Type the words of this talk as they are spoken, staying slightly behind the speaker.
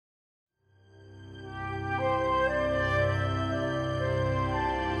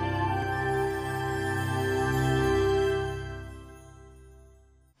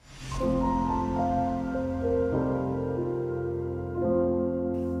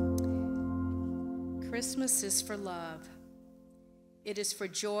Christmas is for love. It is for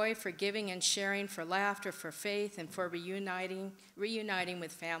joy, for giving and sharing, for laughter, for faith, and for reuniting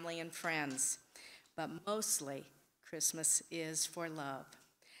with family and friends. But mostly, Christmas is for love.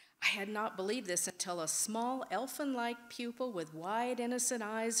 I had not believed this until a small elfin-like pupil with wide, innocent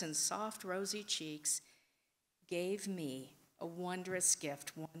eyes and soft, rosy cheeks gave me a wondrous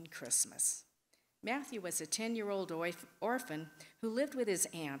gift one Christmas. Matthew was a 10-year-old orphan who lived with his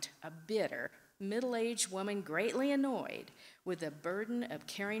aunt, a bitter, middle-aged woman greatly annoyed with the burden of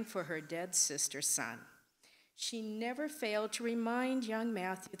caring for her dead sister's son. She never failed to remind young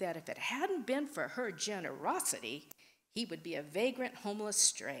Matthew that if it hadn't been for her generosity, he would be a vagrant, homeless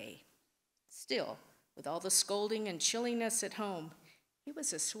stray. Still, with all the scolding and chilliness at home, he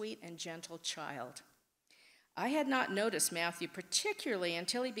was a sweet and gentle child. I had not noticed Matthew particularly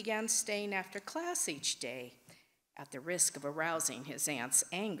until he began staying after class each day, at the risk of arousing his aunt's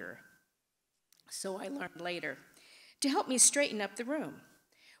anger. So I learned later, to help me straighten up the room.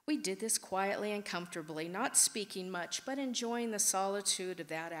 We did this quietly and comfortably, not speaking much, but enjoying the solitude of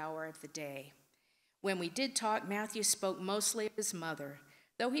that hour of the day. When we did talk, Matthew spoke mostly of his mother.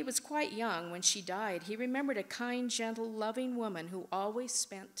 Though he was quite young when she died, he remembered a kind, gentle, loving woman who always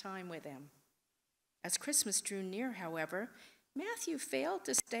spent time with him. As Christmas drew near, however, Matthew failed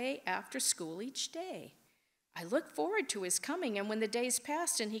to stay after school each day. I looked forward to his coming, and when the days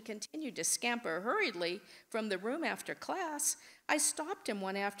passed and he continued to scamper hurriedly from the room after class, I stopped him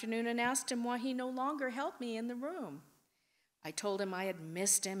one afternoon and asked him why he no longer helped me in the room. I told him I had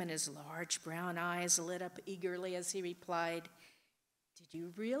missed him, and his large brown eyes lit up eagerly as he replied, "Did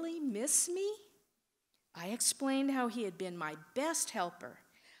you really miss me?" I explained how he had been my best helper.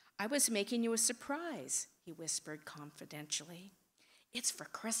 "I was making you a surprise," he whispered confidentially. "It's for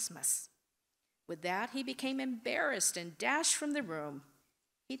Christmas." With that, he became embarrassed and dashed from the room.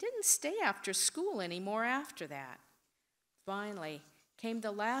 He didn't stay after school anymore after that. Finally, came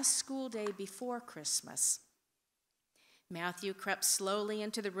the last school day before Christmas. Matthew crept slowly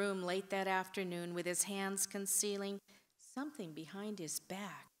into the room late that afternoon with his hands concealing something behind his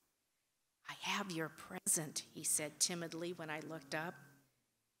back. "I have your present," he said timidly when I looked up.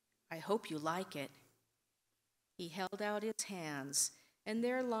 "I hope you like it." He held out his hands, and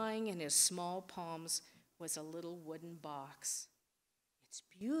there lying in his small palms was a little wooden box. "It's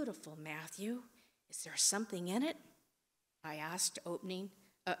beautiful, Matthew. Is there something in it?" I asked, opening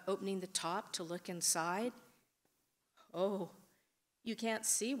the top to look inside. "Oh, you can't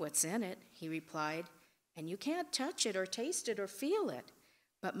see what's in it," he replied, "and you can't touch it or taste it or feel it.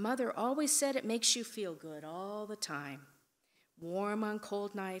 But Mother always said it makes you feel good all the time, warm on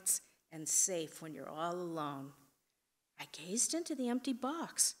cold nights and safe when you're all alone." I gazed into the empty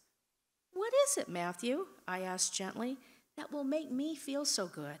box. "What is it, Matthew?" I asked gently, "that will make me feel so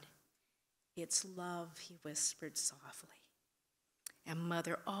good?" "It's love," he whispered softly. "And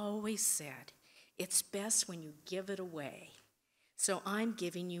Mother always said, it's best when you give it away. So I'm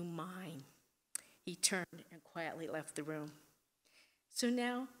giving you mine." He turned and quietly left the room. So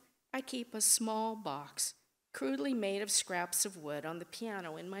now I keep a small box, crudely made of scraps of wood, on the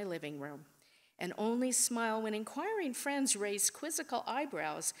piano in my living room, and only smile when inquiring friends raise quizzical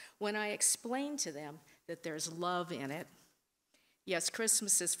eyebrows when I explain to them that there's love in it. Yes,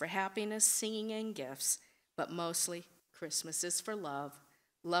 Christmas is for happiness, singing, and gifts, but mostly Christmas is for love.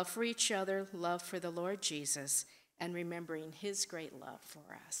 Love for each other, love for the Lord Jesus, and remembering his great love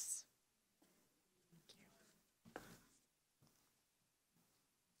for us.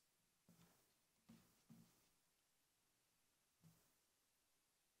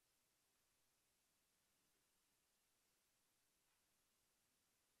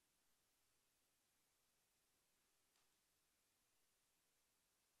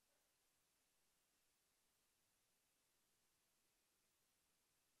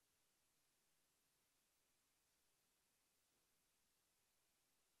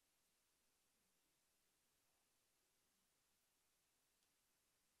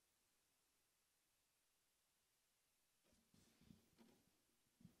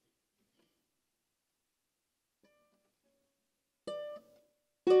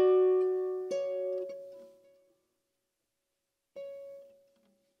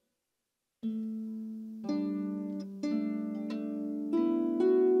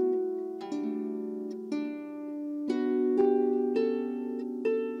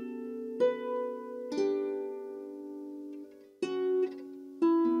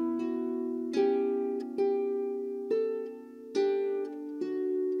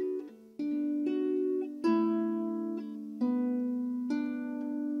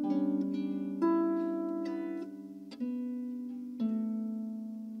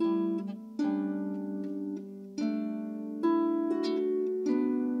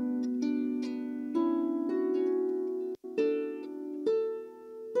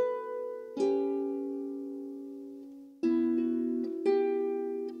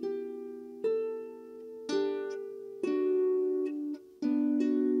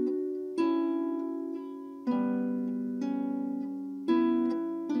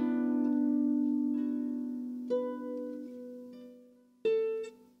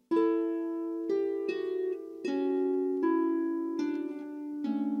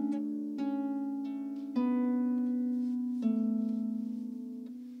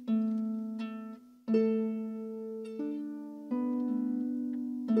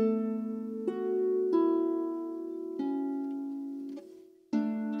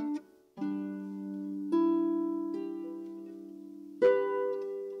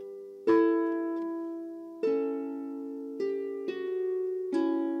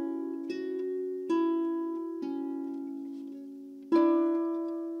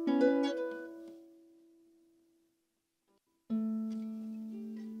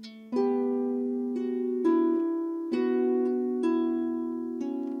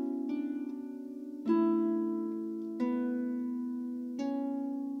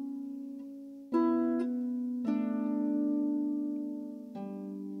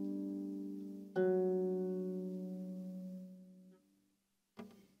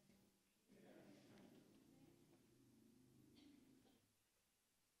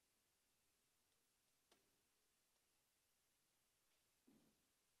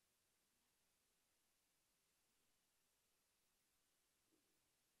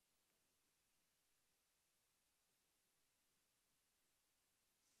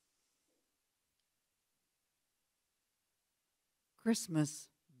 Christmas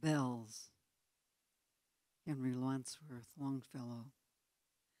bells. Henry Wadsworth Longfellow.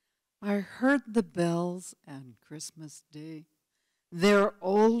 I heard the bells on Christmas Day, their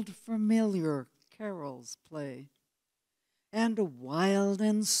old familiar carols play, and wild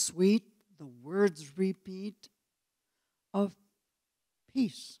and sweet the words repeat of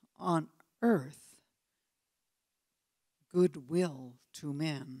peace on earth, goodwill to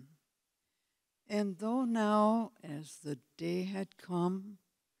men. And though now, as the day had come,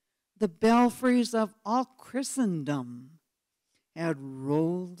 the belfries of all Christendom had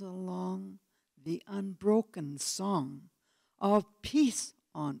rolled along the unbroken song of peace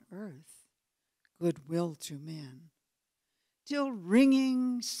on earth, goodwill to men, till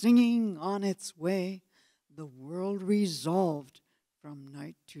ringing, singing on its way, the world resolved from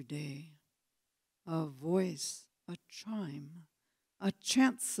night to day. A voice, a chime, a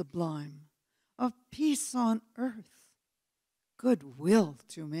chant sublime of peace on earth, goodwill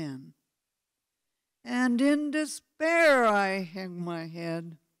to men. And in despair I hang my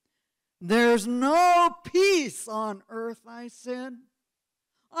head. There's no peace on earth, I said.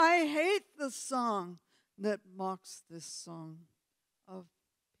 I hate the song that mocks this song of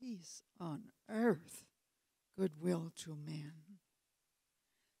peace on earth, goodwill to men.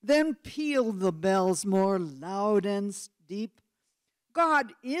 Then pealed the bells more loud and steep.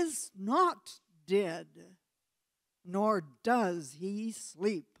 God is not dead, nor does he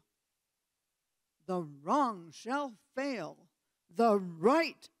sleep. The wrong shall fail, the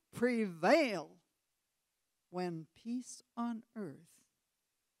right prevail, when peace on earth,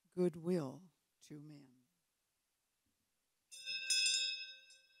 goodwill to men.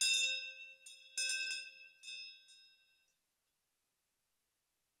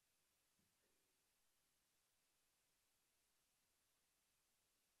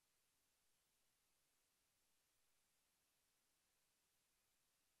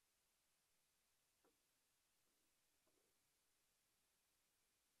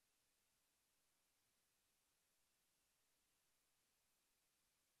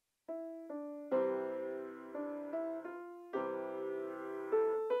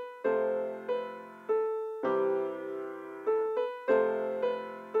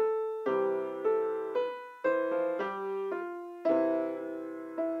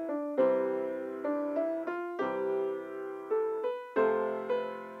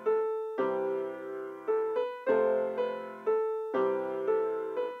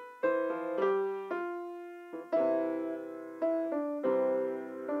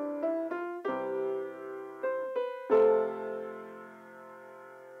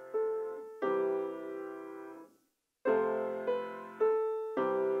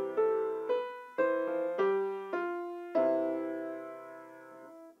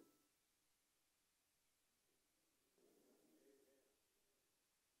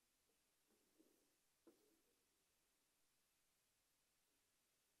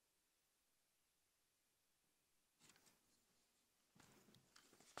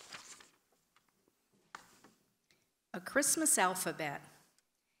 A Christmas alphabet.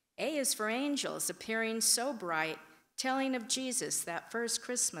 A is for angels appearing so bright, telling of Jesus that first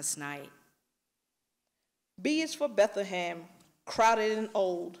Christmas night. B is for Bethlehem, crowded and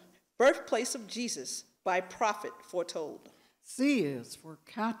old, birthplace of Jesus, by prophet foretold. C is for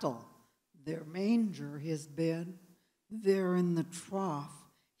cattle, their manger his bed, there in the trough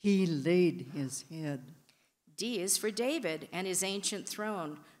he laid his head. D is for David and his ancient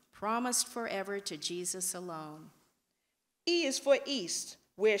throne, promised forever to Jesus alone. E is for East,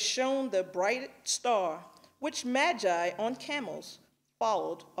 where shone the bright star, which Magi on camels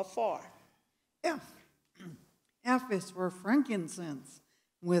followed afar. F. F is for frankincense,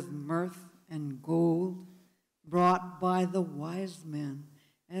 with mirth and gold, brought by the wise men,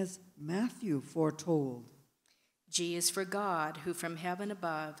 as Matthew foretold. G is for God, who from heaven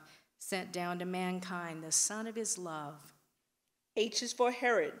above sent down to mankind the Son of his love. H is for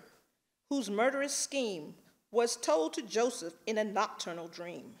Herod, whose murderous scheme was told to Joseph in a nocturnal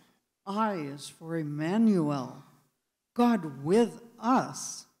dream. I is for Emmanuel, God with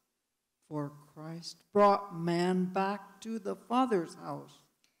us, for Christ brought man back to the Father's house.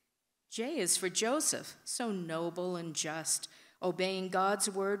 J is for Joseph, so noble and just, obeying God's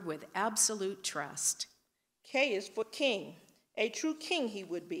word with absolute trust. K is for King, a true king he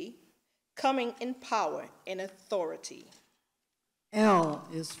would be, coming in power and authority. L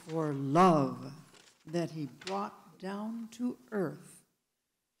is for love, that he brought down to earth,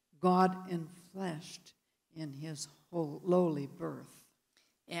 God enfleshed in his lowly birth.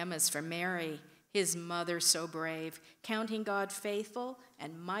 M is for Mary, his mother so brave, counting God faithful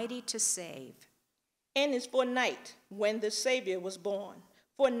and mighty to save. N is for night, when the Savior was born,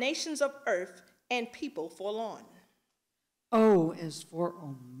 for nations of earth and people forlorn. O is for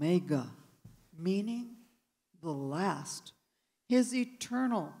Omega, meaning the last, his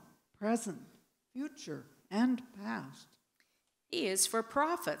eternal, present, future, and past. He is for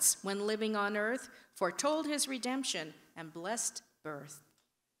prophets, when living on earth, foretold his redemption and blessed birth.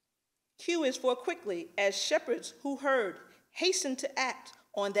 Q is for quickly, as shepherds who heard, hasten to act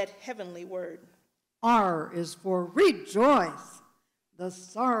on that heavenly word. R is for rejoice. The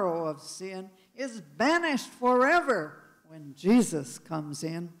sorrow of sin is banished forever when Jesus comes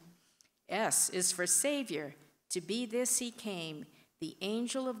in. S is for Savior. To be this he came. The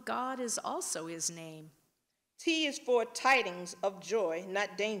angel of God is also his name. T is for tidings of joy,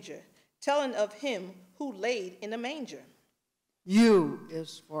 not danger, telling of him who laid in a manger. U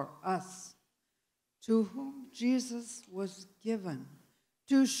is for us, to whom Jesus was given,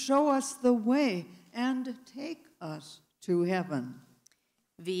 to show us the way and take us to heaven.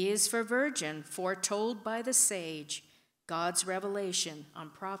 V is for virgin, foretold by the sage, God's revelation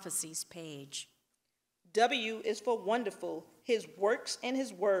on prophecy's page. W is for wonderful, his works and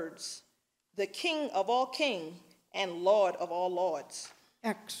his words, the King of all kings and Lord of all lords.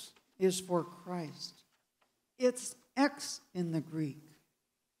 X is for Christ. It's X in the Greek,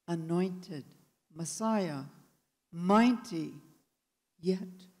 anointed, Messiah, mighty, yet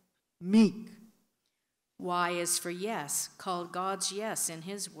meek. Y is for yes, called God's yes in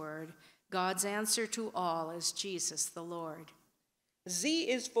his word, God's answer to all is Jesus the Lord. Z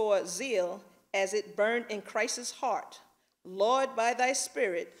is for zeal, as it burned in Christ's heart. Lord, by thy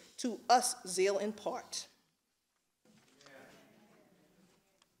Spirit, to us zeal impart.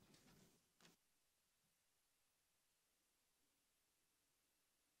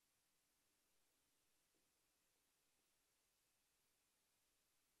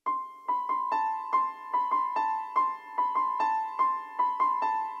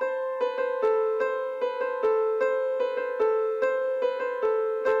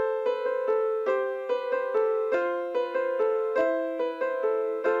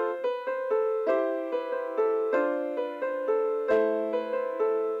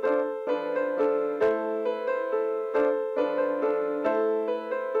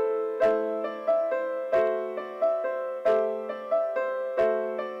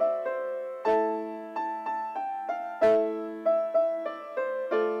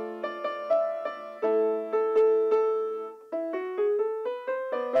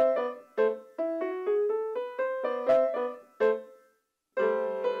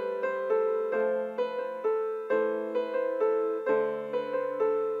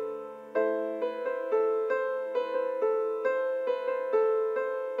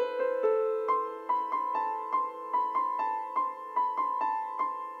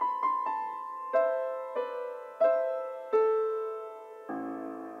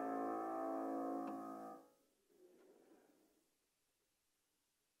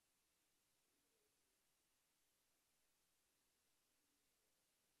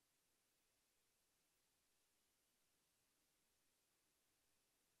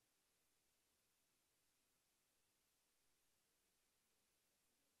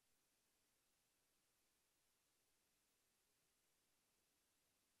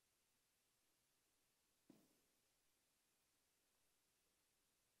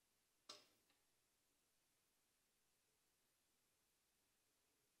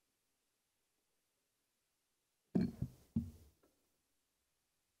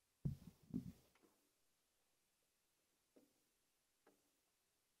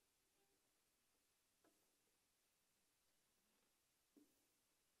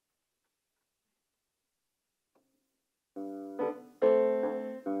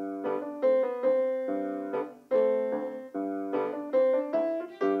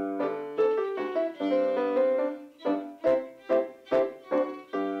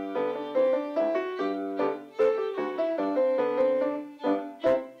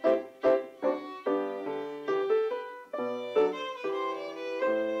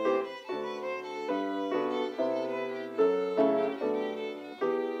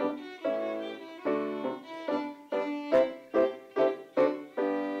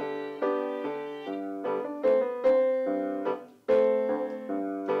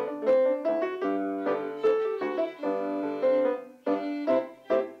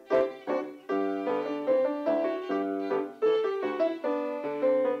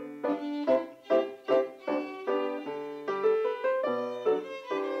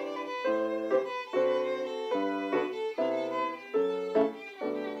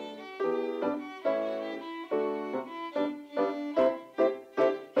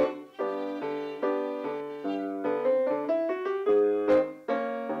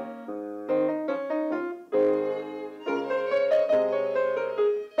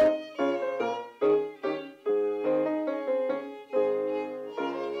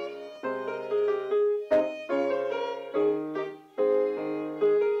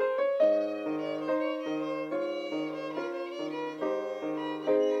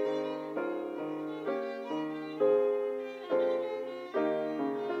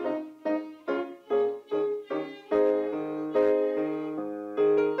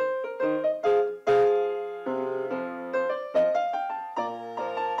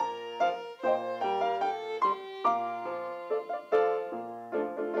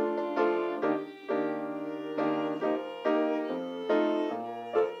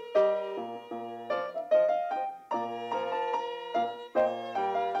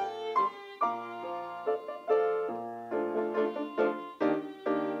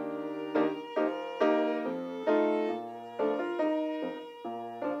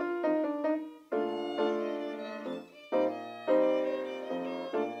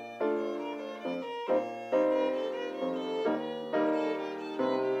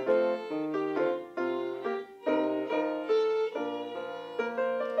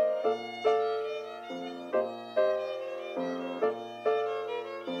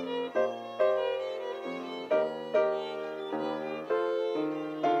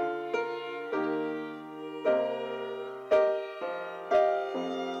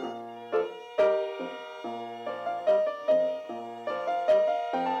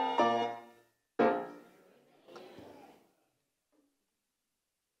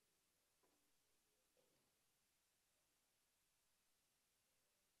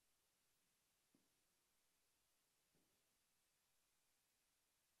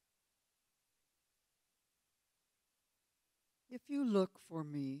 If you look for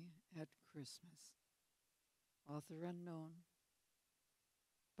me at Christmas, author unknown,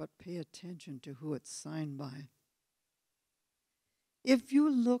 but pay attention to who it's signed by. If you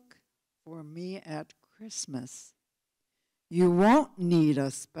look for me at Christmas, you won't need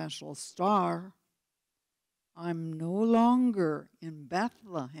a special star. I'm no longer in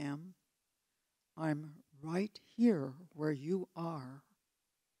Bethlehem. I'm right here where you are.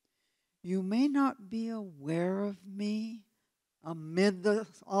 You may not be aware of me amid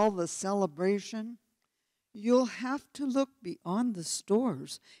all the celebration. You'll have to look beyond the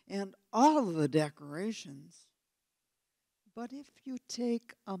stores and all the decorations. But if you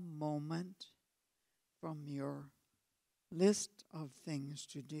take a moment from your list of things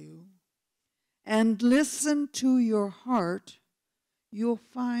to do and listen to your heart, you'll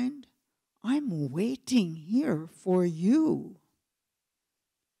find I'm waiting here for you.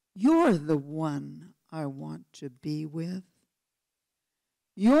 You're the one I want to be with.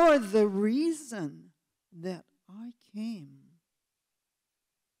 You're the reason that I came.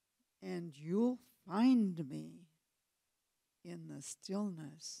 And you'll find me in the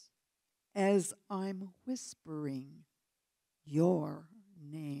stillness as I'm whispering your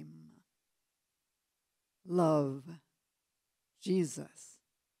name. Love, Jesus.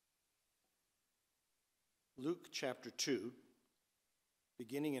 Luke chapter 2,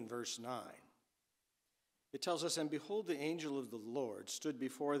 beginning in verse 9. It tells us, "And behold, the angel of the Lord stood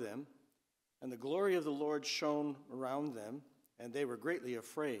before them, and the glory of the Lord shone around them, and they were greatly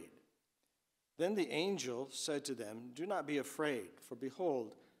afraid. Then the angel said to them, 'Do not be afraid, for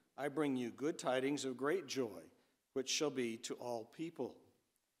behold, I bring you good tidings of great joy, which shall be to all people.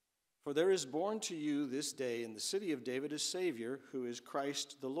 For there is born to you this day in the city of David a Savior, who is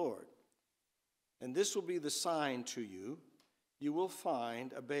Christ the Lord. And this will be the sign to you. You will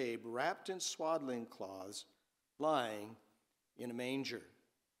find a babe wrapped in swaddling cloths, lying in a manger.'"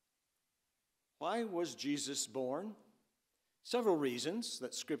 Why was Jesus born? Several reasons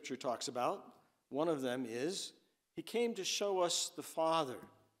that Scripture talks about. One of them is he came to show us the Father.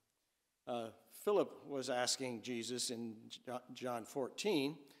 Philip was asking Jesus in John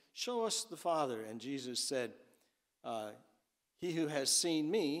 14, "Show us the Father." And Jesus said, "He who has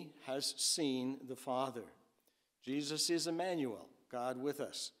seen me has seen the Father." Jesus is Emmanuel, God with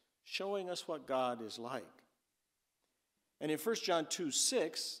us, showing us what God is like. And in 1 John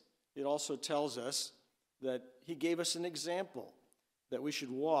 2:6, it also tells us that he gave us an example, that we should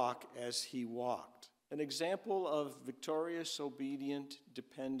walk as he walked. An example of victorious, obedient,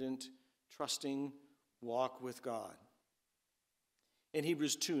 dependent, trusting walk with God. In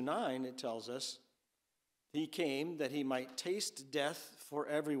Hebrews 2:9, it tells us, "He came that he might taste death for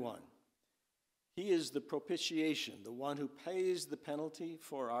everyone." He is the propitiation, the one who pays the penalty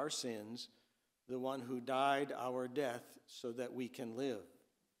for our sins, the one who died our death so that we can live.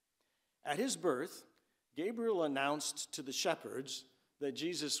 At his birth, Gabriel announced to the shepherds that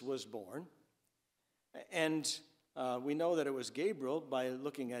Jesus was born. And we know that it was Gabriel by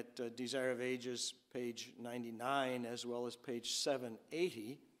looking at Desire of Ages, page 99, as well as page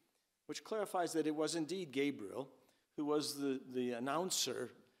 780, which clarifies that it was indeed Gabriel who was the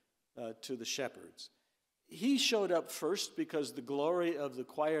announcer to the shepherds. He showed up first because the glory of the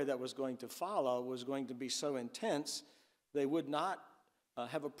choir that was going to follow was going to be so intense, they would not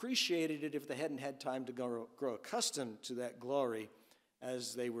have appreciated it if they hadn't had time to grow accustomed to that glory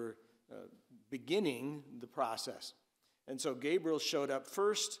as they were beginning the process. And so Gabriel showed up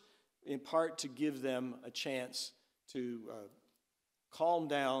first, in part to give them a chance to calm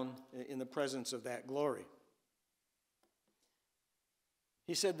down in the presence of that glory.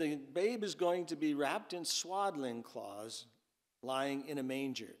 He said the babe is going to be wrapped in swaddling cloths, lying in a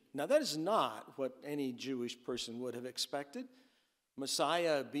manger. Now, that is not what any Jewish person would have expected.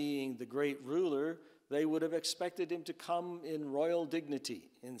 Messiah being the great ruler, they would have expected him to come in royal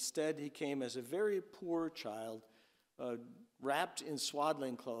dignity. Instead, he came as a very poor child, wrapped in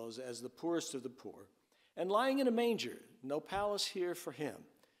swaddling clothes as the poorest of the poor, and lying in a manger. No palace here for him.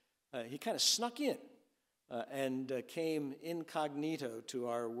 He kind of snuck in and came incognito to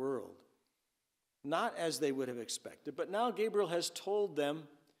our world. Not as they would have expected, but now Gabriel has told them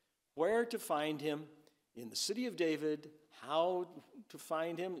where to find him in the city of David, how to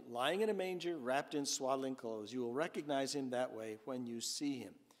find him, lying in a manger, wrapped in swaddling clothes. You will recognize him that way when you see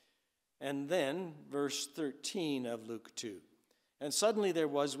him. And then, verse 13 of Luke 2. "And suddenly there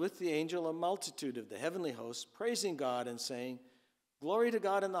was with the angel a multitude of the heavenly hosts, praising God and saying, 'Glory to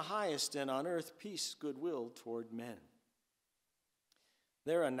God in the highest, and on earth peace, goodwill toward men.'"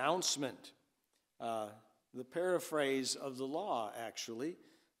 Their announcement, the paraphrase of the law, actually,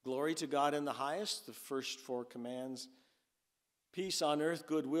 glory to God in the highest, the first four commands, peace on earth,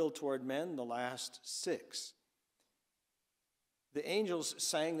 goodwill toward men, the last 6. The angels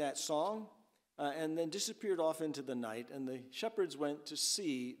sang that song and then disappeared off into the night, and the shepherds went to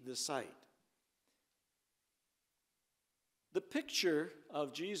see the sight. The picture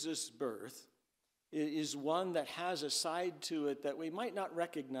of Jesus' birth is one that has a side to it that we might not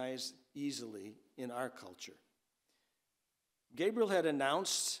recognize easily in our culture. Gabriel had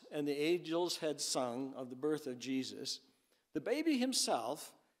announced and the angels had sung of the birth of Jesus. The baby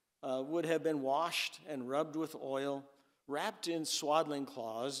himself would have been washed and rubbed with oil, wrapped in swaddling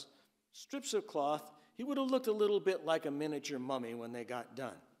cloths, strips of cloth. He would have looked a little bit like a miniature mummy when they got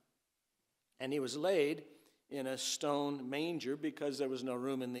done. And he was laid in a stone manger because there was no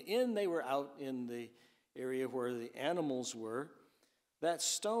room in the inn. They were out in the area where the animals were. That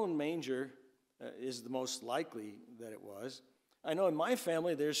stone manger is the most likely that it was. I know in my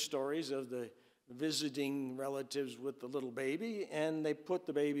family there's stories of the visiting relatives with the little baby, and they put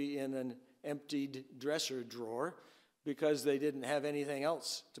the baby in an emptied dresser drawer because they didn't have anything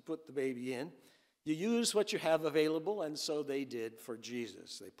else to put the baby in. You use what you have available, and so they did for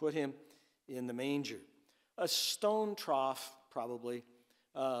Jesus. They put him in the manger. A stone trough, probably,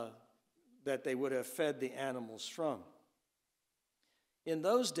 that they would have fed the animals from. In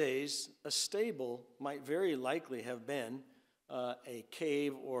those days, a stable might very likely have been a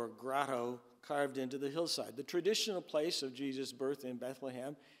cave or grotto carved into the hillside. The traditional place of Jesus' birth in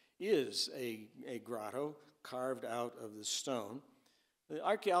Bethlehem is a grotto carved out of the stone. The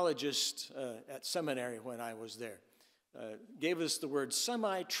archaeologist at seminary when I was there gave us the word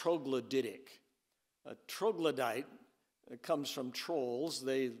semi-troglodytic. A troglodyte comes from trolls,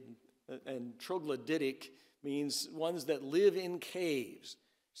 and troglodytic means ones that live in caves.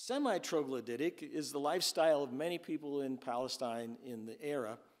 Semi-troglodytic is the lifestyle of many people in Palestine in the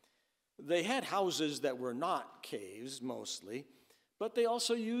era. They had houses that were not caves, mostly, but they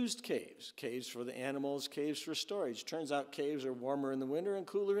also used caves. Caves for the animals, caves for storage. Turns out caves are warmer in the winter and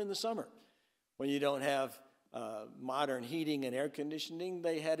cooler in the summer. When you don't have modern heating and air conditioning,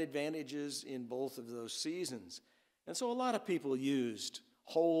 they had advantages in both of those seasons. And so a lot of people used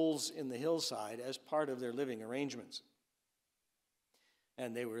holes in the hillside as part of their living arrangements.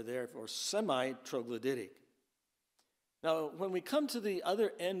 And they were therefore semi-troglodytic. Now, when we come to the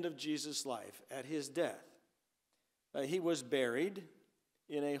other end of Jesus' life, at his death, he was buried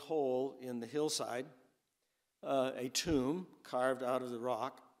in a hole in the hillside, a tomb carved out of the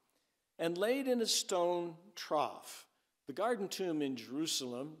rock, and laid in a stone trough. The Garden Tomb in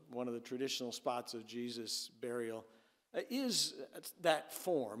Jerusalem, one of the traditional spots of Jesus' burial, is that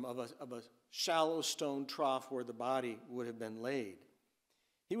form of a shallow stone trough where the body would have been laid.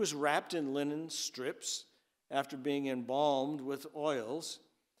 He was wrapped in linen strips after being embalmed with oils,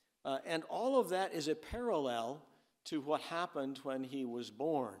 and all of that is a parallel to what happened when he was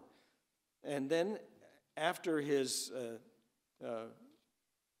born. And then after his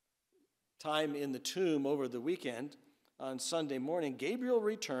time in the tomb over the weekend, on Sunday morning, Gabriel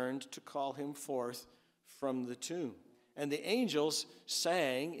returned to call him forth from the tomb. And the angels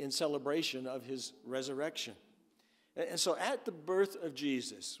sang in celebration of his resurrection. And so at the birth of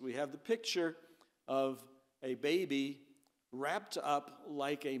Jesus, we have the picture of a baby wrapped up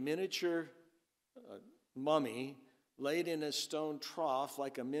like a miniature mummy, laid in a stone trough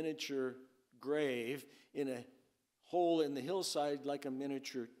like a miniature grave, in a hole in the hillside like a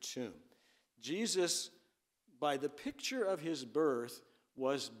miniature tomb. Jesus, by the picture of his birth,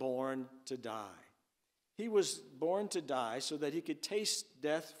 was born to die. He was born to die so that he could taste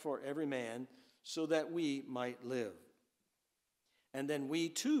death for every man, so that we might live. And then we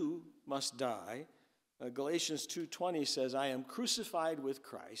too must die. Galatians 2:20 says, I am crucified with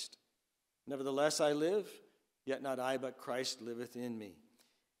Christ. Nevertheless I live, yet not I, but Christ liveth in me.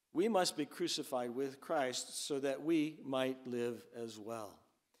 We must be crucified with Christ so that we might live as well.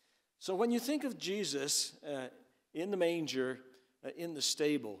 So when you think of Jesus in the manger, in the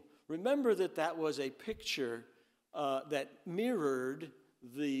stable, remember that that was a picture that mirrored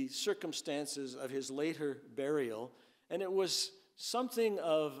the circumstances of his later burial, and it was something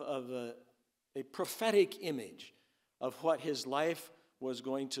of a prophetic image of what his life was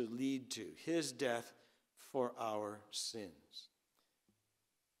going to lead to, his death for our sins.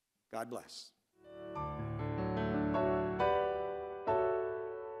 God bless.